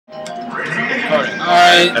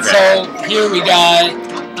Alright, Okay. so here we got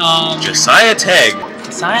JesiahTEG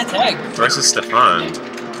JesiahTEG versus Stefan.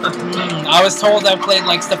 I was told I played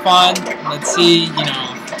like Stefan. Let's see, you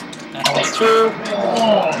know, that was true.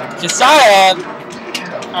 Jesiah.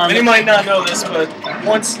 Many might not know this, but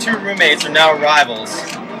once two roommates are now rivals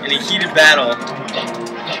in a heated battle.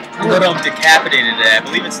 Who decapitated it? I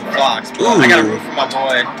believe it's the Fox. I gotta root for my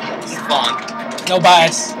boy Stefan. No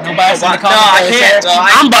bias. No bias in the No, I comments. can't.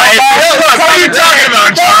 I'm biased. Look, what are you talking about,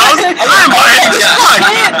 Charles? I'm biased as fuck.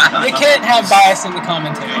 You can't have bias in the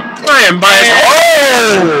commentary. I am biased.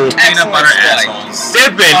 Oh! Peanut butter assholes.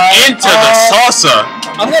 Dipping into the salsa.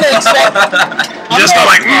 I'm gonna expect. Just go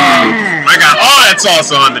like, I got all that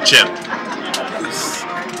salsa on the chip.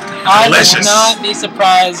 I Delicious. would not be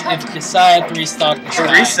surprised if Jesiah 3-stocked this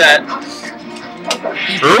guy. Reset.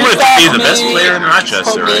 Rumored to be the best player in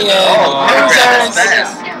Rochester right now. Oh, that's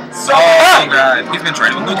fast. Oh god, he's been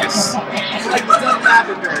training with Lucas.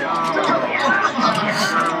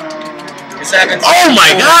 This happens. Oh my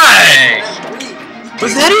god!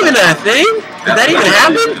 Was that even a thing? Did that even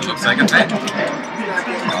happen? It looks like a thing.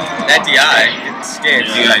 That DI, it's scared.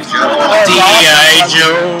 D.I. Joe. D.I.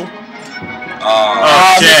 Joe.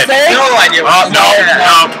 Oh shit. No idea Oh, what's no.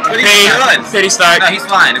 But he's good. Pity stock. No, he's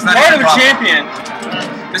fine. It's not Part even of a the problem. champion.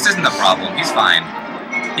 This isn't the problem. He's fine.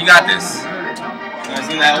 He got this.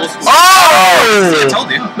 Isn't that old school? I Oh! told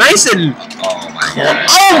you. Nice and... Oh my god.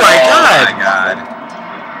 Oh my Oh god! my god.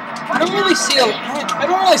 I don't really see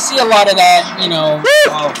a lot of that, you know.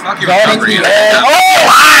 Oh, fuck your Guarding recovery. the edge. Oh,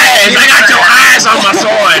 eyes! I got your eyes on my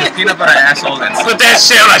sword! Peanut butter assholes and Put that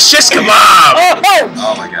shit on a shish kebab!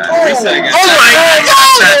 oh my god. Reset again. Oh my god!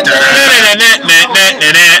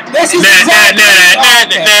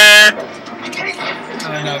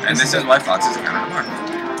 And this is why Fox is kind of smart.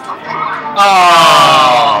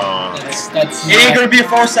 Oh! That's It ain't gonna be a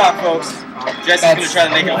 4-stop, folks. Jesse's gonna try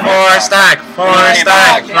to make it a 4 stack, 4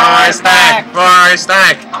 stack, 4 stack, 4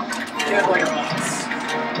 stack.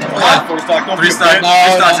 Four stock, don't be a Three-stock.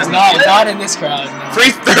 bitch. not in this crowd. No.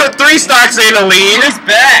 3 stocks ain't a lead. He's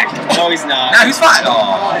back. No, he's not. No, he's fine.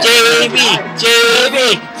 Oh. JB,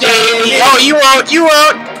 JB, JB. Oh, you won't.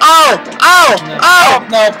 Oh,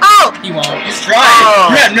 No, oh. he won't. He's trying. Oh.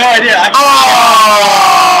 You have no idea.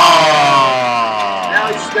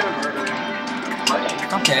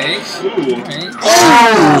 Okay.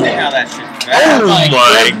 Oh. See how that shit Oh My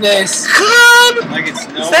my goodness. god! Like it's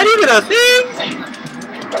no. Is that even a thing? Wait,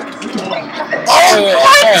 Oh,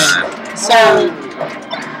 alright. So,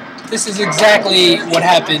 this is exactly what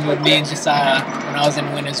happened with me and Jesiah when I was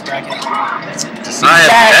in winner's bracket. Jesiah,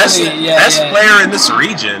 best yeah. player in this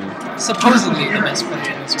region. Supposedly the best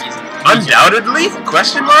player in this region. Undoubtedly?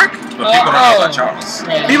 Question mark? But people don't know about Charles.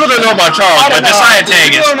 Right. People don't know about Charles, but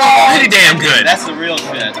JesiahTEG is pretty damn good. That's the real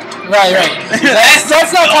shit. Right. Let's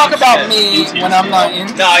not talk about me when I'm not in.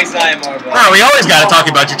 No, he's not anymore, bro. No, we always gotta talk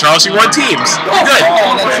about you, Charles. You won teams. You're good.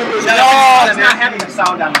 Oh, that's It's not having the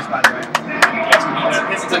sound on this, by the way.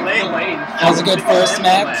 It's delayed. That was a good first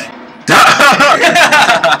match.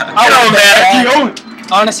 I know, man.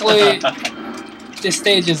 Honestly, this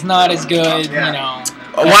stage is not as good, you know.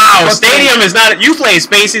 Wow, Stadium is not. You play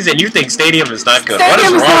Spaces and you think Stadium is not good. What is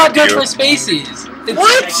Stadium is wrong not with good you? for Spaces.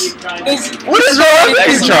 What? What is wrong with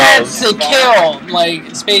you, It's Charles? meant to kill,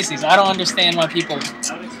 like, Spaces. I don't understand why people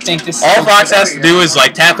think this is All Fox has to do is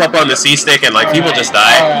like tap up on the C stick and like people just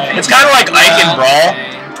die. Alright. It's kind of like Ike and Brawl.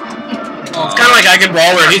 Okay. It's kind of like Ike and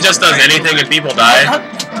Brawl where he just does anything and people die.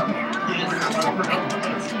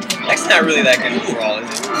 That's not really that good for all,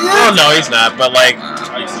 is it? Oh no, he's not. But like.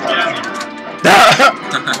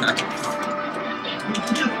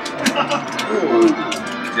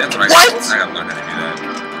 That's what? What? I gotta learn how to do that.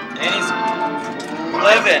 And he's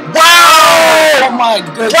living. Wow! Oh my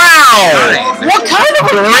goodness. Wow! What kind of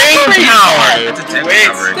Brain power! It's a 10 Wait,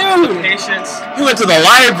 recovery. Dude! Patience. He went to the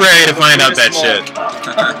library to find out that shit.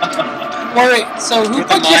 Wait, so who With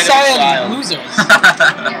the put mind of a Jesiah child. in losers?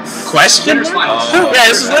 Question? Oh. Yeah,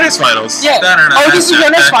 this is winners finals. Yeah. Oh, this is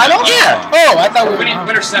winners finals? Yeah. Oh, I thought we were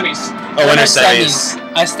Winner semis. Oh, winner semis.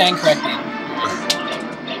 I stand corrected.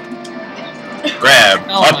 Grab.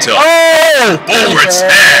 Oh Up my tilt. God. Oh! Forward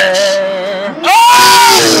smash!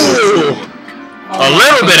 Oh! A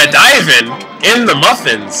little bit of diving in the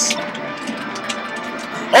muffins.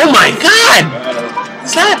 Oh my god!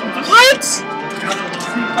 Is that what?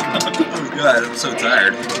 Oh god, I'm so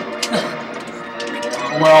tired.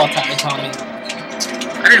 We're all tired, Tommy.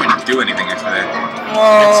 I didn't even do anything yesterday.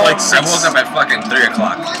 Oh, It's like I woke up at fucking 3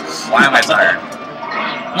 o'clock. Why am I tired?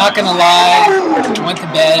 not gonna lie, went to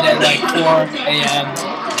bed at like 4 a.m.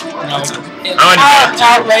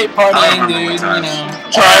 out late partying, dude. You know.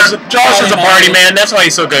 Charles is a party man. That's why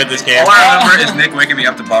he's so good at this game. All I remember is Nick waking me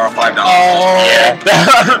up to borrow $5. Oh, Yeah.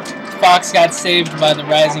 Fox got saved by the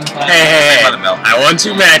rising tide. Hey. By the bell. I won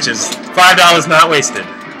 2 matches. $5 not wasted.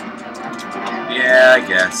 Yeah, I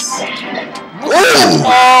guess. Ooh.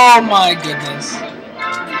 Oh my goodness.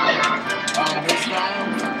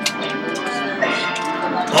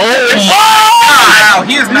 Oh, Wow,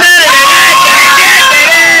 he is not.